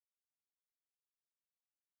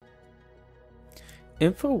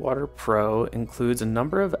InfoWater Pro includes a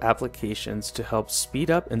number of applications to help speed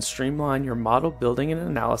up and streamline your model building and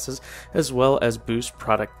analysis, as well as boost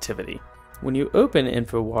productivity. When you open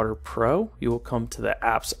InfoWater Pro, you will come to the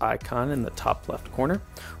Apps icon in the top left corner,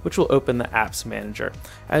 which will open the Apps Manager.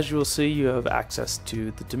 As you will see, you have access to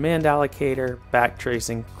the Demand Allocator,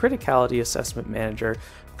 Backtracing, Criticality Assessment Manager,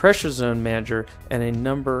 Pressure Zone Manager, and a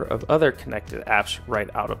number of other connected apps right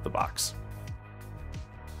out of the box.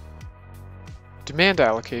 Demand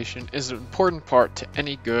allocation is an important part to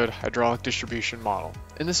any good hydraulic distribution model,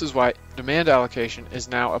 and this is why demand allocation is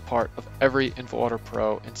now a part of every InfoWater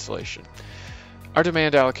Pro installation. Our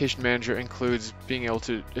demand allocation manager includes being able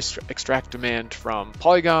to extract demand from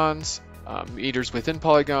polygons, meters within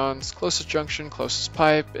polygons, closest junction, closest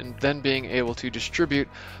pipe, and then being able to distribute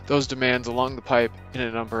those demands along the pipe in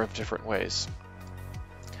a number of different ways.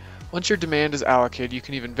 Once your demand is allocated, you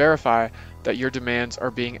can even verify that your demands are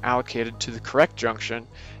being allocated to the correct junction,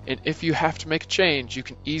 and if you have to make a change, you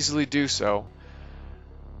can easily do so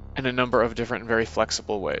in a number of different and very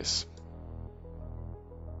flexible ways.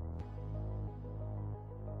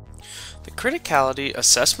 The Criticality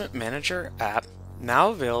Assessment Manager app,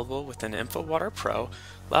 now available within InfoWater Pro,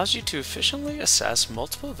 allows you to efficiently assess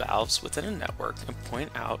multiple valves within a network and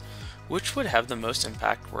point out which would have the most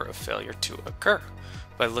impact were a failure to occur.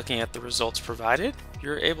 By looking at the results provided,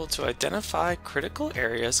 you're able to identify critical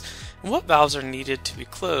areas and what valves are needed to be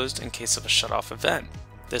closed in case of a shutoff event.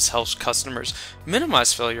 This helps customers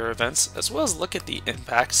minimize failure events as well as look at the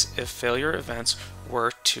impacts if failure events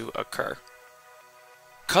were to occur.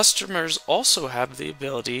 Customers also have the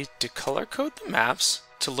ability to color code the maps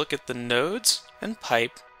to look at the nodes and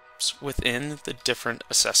pipes within the different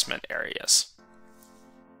assessment areas.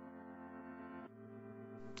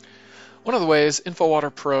 One of the ways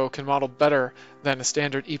InfoWater Pro can model better than a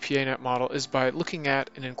standard EPANet model is by looking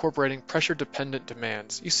at and incorporating pressure-dependent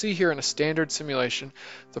demands. You see here in a standard simulation,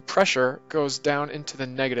 the pressure goes down into the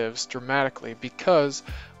negatives dramatically because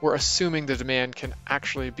we're assuming the demand can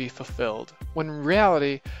actually be fulfilled. When in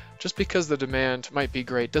reality, just because the demand might be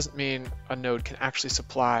great doesn't mean a node can actually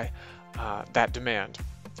supply that demand.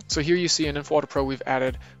 So here you see in InfoWater Pro we've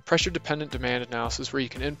added pressure-dependent demand analysis where you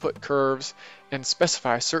can input curves and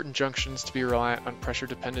specify certain junctions to be reliant on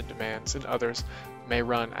pressure-dependent demands, and others may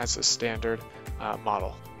run as a standard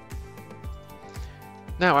model.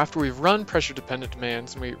 Now after we've run pressure-dependent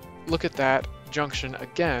demands and we look at that junction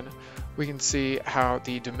again, we can see how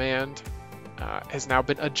the demand has now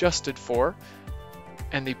been adjusted for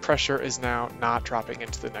and the pressure is now not dropping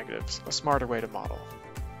into the negatives. A smarter way to model.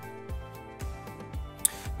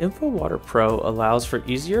 InfoWater Pro allows for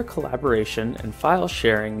easier collaboration and file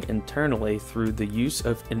sharing internally through the use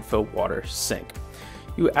of InfoWater Sync.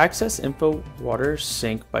 You access InfoWater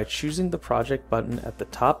Sync by choosing the project button at the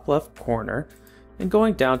top left corner and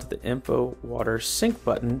going down to the InfoWater Sync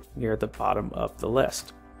button near the bottom of the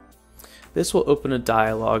list. This will open a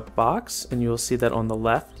dialog box, and you will see that on the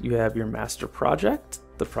left you have your master project,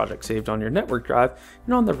 the project saved on your network drive,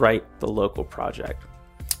 and on the right the local project.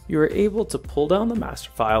 You are able to pull down the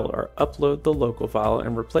master file or upload the local file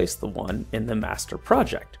and replace the one in the master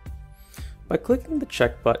project. By clicking the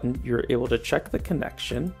check button, you're able to check the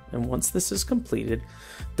connection, and once this is completed,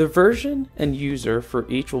 the version and user for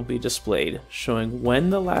each will be displayed, showing when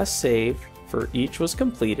the last save for each was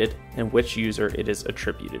completed and which user it is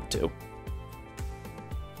attributed to.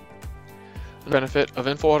 The benefit of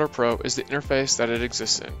InfoWater Pro is the interface that it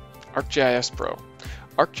exists in, ArcGIS Pro.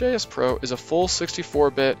 ArcGIS Pro is a full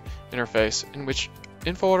 64-bit interface in which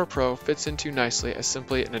InfoWater Pro fits into nicely as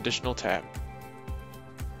simply an additional tab.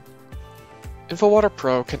 InfoWater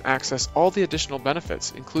Pro can access all the additional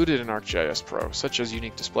benefits included in ArcGIS Pro, such as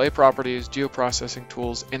unique display properties, geoprocessing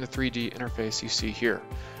tools, and the 3D interface you see here.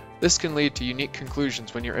 This can lead to unique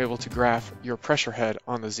conclusions when you're able to graph your pressure head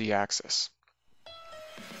on the z-axis.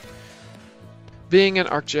 Being in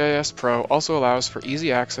ArcGIS Pro also allows for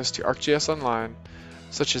easy access to ArcGIS Online,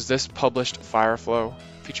 such as this published Fireflow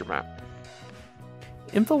feature map.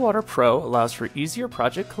 InfoWater Pro allows for easier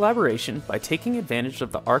project collaboration by taking advantage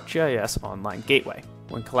of the ArcGIS Online Gateway.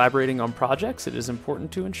 When collaborating on projects, it is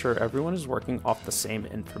important to ensure everyone is working off the same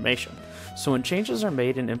information. So when changes are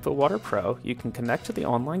made in InfoWater Pro, you can connect to the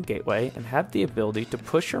online gateway and have the ability to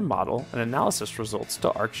push your model and analysis results to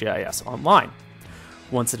ArcGIS Online.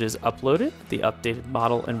 Once it is uploaded, the updated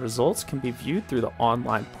model and results can be viewed through the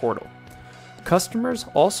online portal. Customers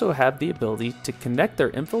also have the ability to connect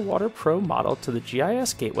their InfoWater Pro model to the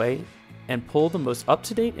GIS gateway and pull the most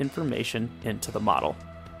up-to-date information into the model.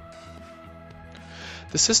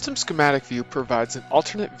 The system schematic view provides an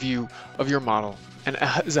alternate view of your model and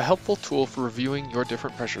is a helpful tool for reviewing your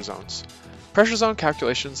different pressure zones. Pressure zone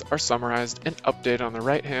calculations are summarized and updated on the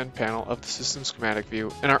right-hand panel of the system schematic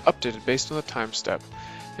view and are updated based on the time step.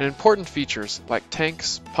 And important features like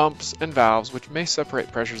tanks, pumps, and valves, which may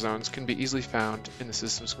separate pressure zones, can be easily found in the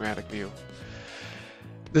system schematic view.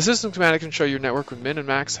 The system schematic can show your network with min and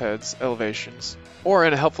max heads, elevations, or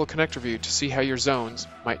in a helpful connector view to see how your zones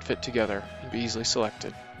might fit together and be easily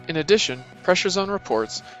selected. In addition, pressure zone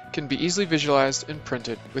reports can be easily visualized and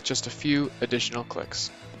printed with just a few additional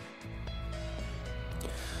clicks.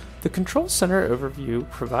 The Control Center overview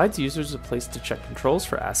provides users a place to check controls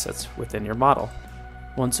for assets within your model.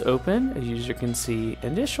 Once open, a user can see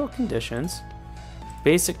initial conditions,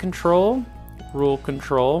 basic control, rule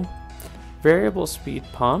control, variable speed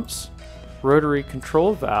pumps, rotary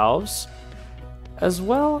control valves, as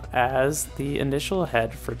well as the initial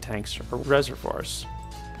head for tanks or reservoirs.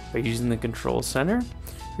 By using the Control Center,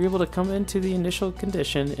 you're able to come into the initial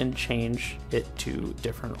condition and change it to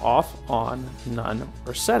different off, on, none,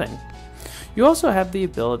 or setting. You also have the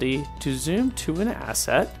ability to zoom to an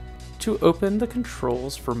asset to open the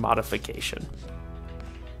controls for modification.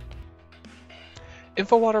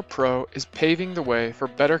 InfoWater Pro is paving the way for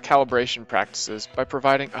better calibration practices by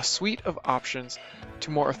providing a suite of options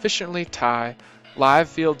to more efficiently tie live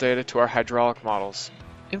field data to our hydraulic models.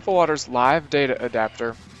 InfoWater's live data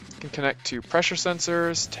adapter can connect to pressure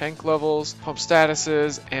sensors, tank levels, pump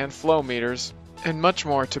statuses, and flow meters, and much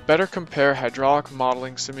more to better compare hydraulic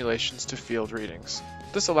modeling simulations to field readings.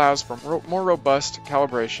 This allows for more robust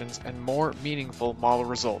calibrations and more meaningful model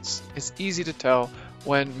results. It's easy to tell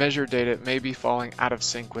when measured data may be falling out of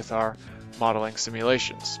sync with our modeling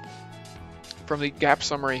simulations. From the gap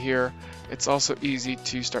summary here, it's also easy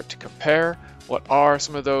to start to compare what are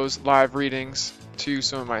some of those live readings to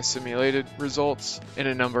some of my simulated results in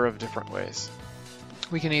a number of different ways.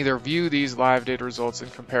 We can either view these live data results in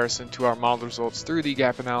comparison to our model results through the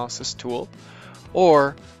gap analysis tool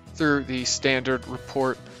or through the standard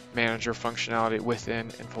report manager functionality within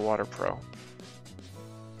InfoWater Pro.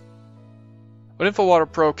 But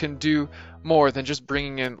InfoWater Pro can do more than just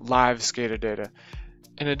bringing in live SCADA data.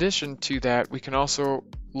 In addition to that, we can also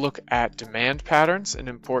look at demand patterns and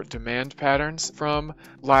import demand patterns from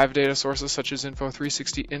live data sources such as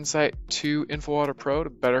Info360 Insight to InfoWater Pro to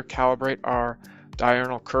better calibrate our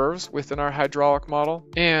diurnal curves within our hydraulic model.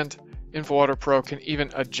 And InfoWater Pro can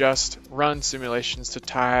even adjust run simulations to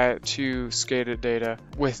tie to SCADA data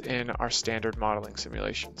within our standard modeling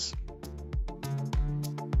simulations.